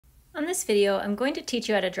On this video, I'm going to teach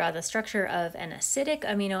you how to draw the structure of an acidic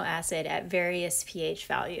amino acid at various pH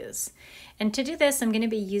values. And to do this, I'm going to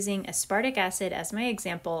be using aspartic acid as my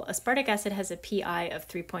example. Aspartic acid has a pI of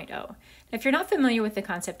 3.0. Now, if you're not familiar with the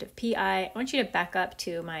concept of pI, I want you to back up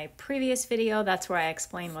to my previous video. That's where I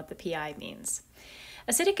explain what the pI means.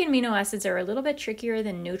 Acidic amino acids are a little bit trickier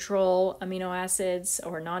than neutral amino acids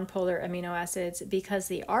or nonpolar amino acids because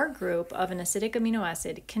the R group of an acidic amino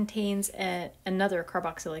acid contains another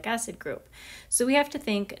carboxylic acid group. So we have to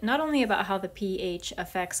think not only about how the pH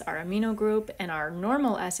affects our amino group and our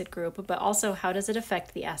normal acid group, but also how does it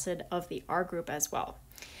affect the acid of the R group as well.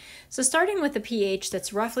 So starting with the pH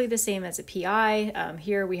that's roughly the same as a pI,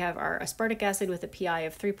 here we have our aspartic acid with a pI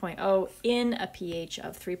of 3.0 in a pH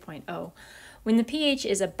of 3.0. When the pH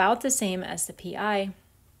is about the same as the pI,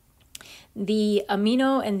 the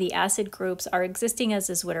amino and the acid groups are existing as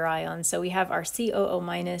the Zwitter ions. So we have our COO-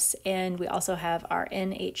 and we also have our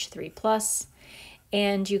NH3+.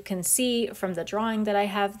 And you can see from the drawing that I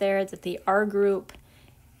have there that the R group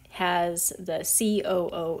has the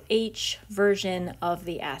COOH version of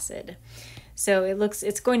the acid. So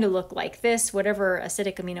it's going to look like this. Whatever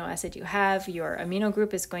acidic amino acid you have, your amino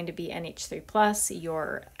group is going to be NH3+,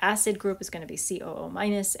 your acid group is going to be COO-,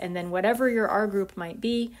 and then whatever your R group might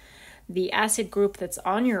be, the acid group that's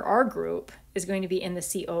on your R group is going to be in the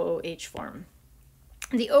COOH form.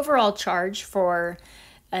 The overall charge for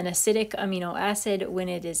an acidic amino acid when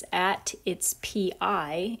it is at its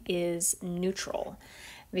pI is neutral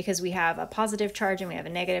because we have a positive charge and we have a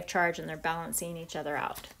negative charge and they're balancing each other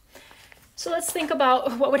out. So let's think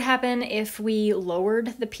about what would happen if we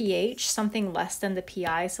lowered the pH, something less than the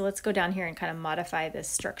pI. So let's go down here and kind of modify this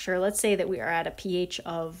structure. Let's say that we are at a pH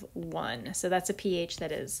of 1. So that's a pH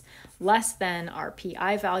that is less than our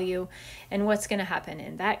pI value. And what's going to happen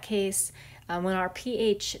in that case, when our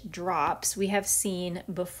pH drops, we have seen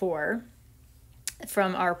before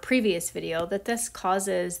from our previous video that this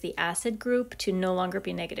causes the acid group to no longer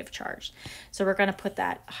be negative charged. So we're going to put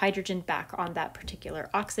that hydrogen back on that particular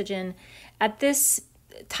oxygen. At this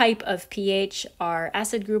type of pH, our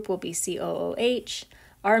acid group will be COOH.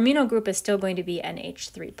 Our amino group is still going to be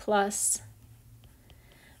NH3+.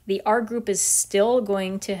 The R group is still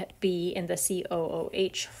going to be in the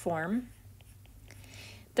COOH form.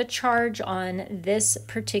 The charge on this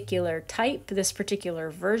particular type, this particular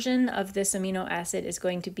version of this amino acid is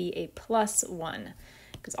going to be a +1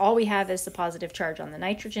 because all we have is the positive charge on the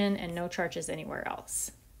nitrogen and no charges anywhere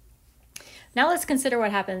else. Now let's consider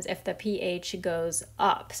what happens if the pH goes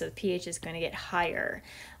up. So the pH is going to get higher.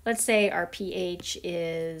 Let's say our pH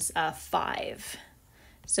is 5.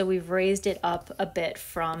 So we've raised it up a bit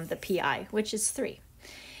from the pI, which is 3.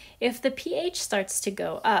 If the pH starts to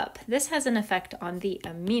go up, this has an effect on the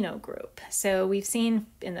amino group. So we've seen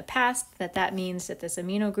in the past that that means that this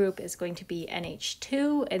amino group is going to be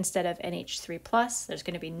NH2 instead of NH3+. There's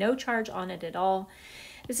going to be no charge on it at all.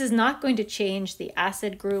 This is not going to change the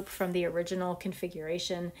acid group from the original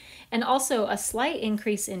configuration. And also a slight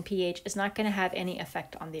increase in pH is not going to have any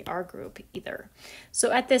effect on the R group either.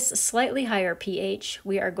 So at this slightly higher pH,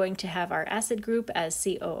 we are going to have our acid group as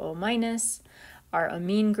COO-. Our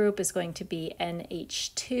amine group is going to be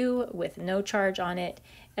NH2 with no charge on it,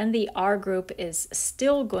 and the R group is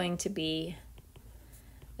still going to be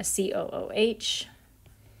a COOH.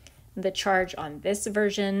 The charge on this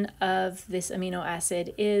version of this amino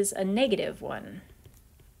acid is a -1.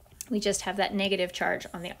 We just have that negative charge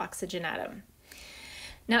on the oxygen atom.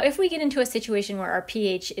 Now, if we get into a situation where our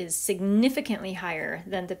pH is significantly higher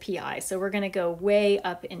than the pI, so we're going to go way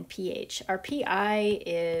up in pH. Our pI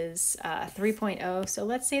is 3.0, so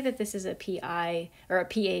let's say that this is a pI or a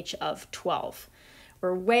pH of 12.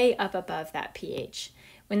 We're way up above that pH.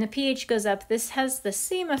 When the pH goes up, this has the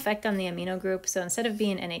same effect on the amino group. So instead of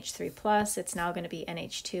being NH3+, it's now going to be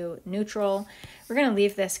NH2 neutral. We're going to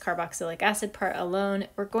leave this carboxylic acid part alone.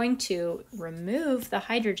 We're going to remove the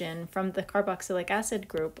hydrogen from the carboxylic acid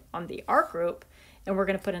group on the R group, and we're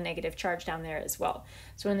going to put a negative charge down there as well.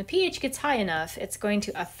 So when the pH gets high enough, it's going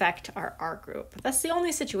to affect our R group. That's the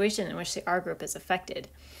only situation in which the R group is affected.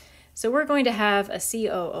 So we're going to have a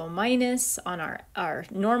COO- on our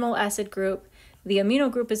normal acid group. The amino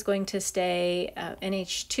group is going to stay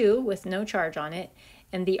NH2 with no charge on it,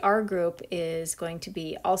 and the R group is going to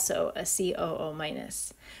be also a COO-.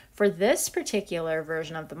 For this particular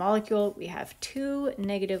version of the molecule, we have 2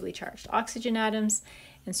 negatively charged oxygen atoms,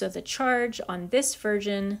 and so the charge on this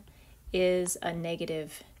version is a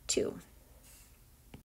 -2.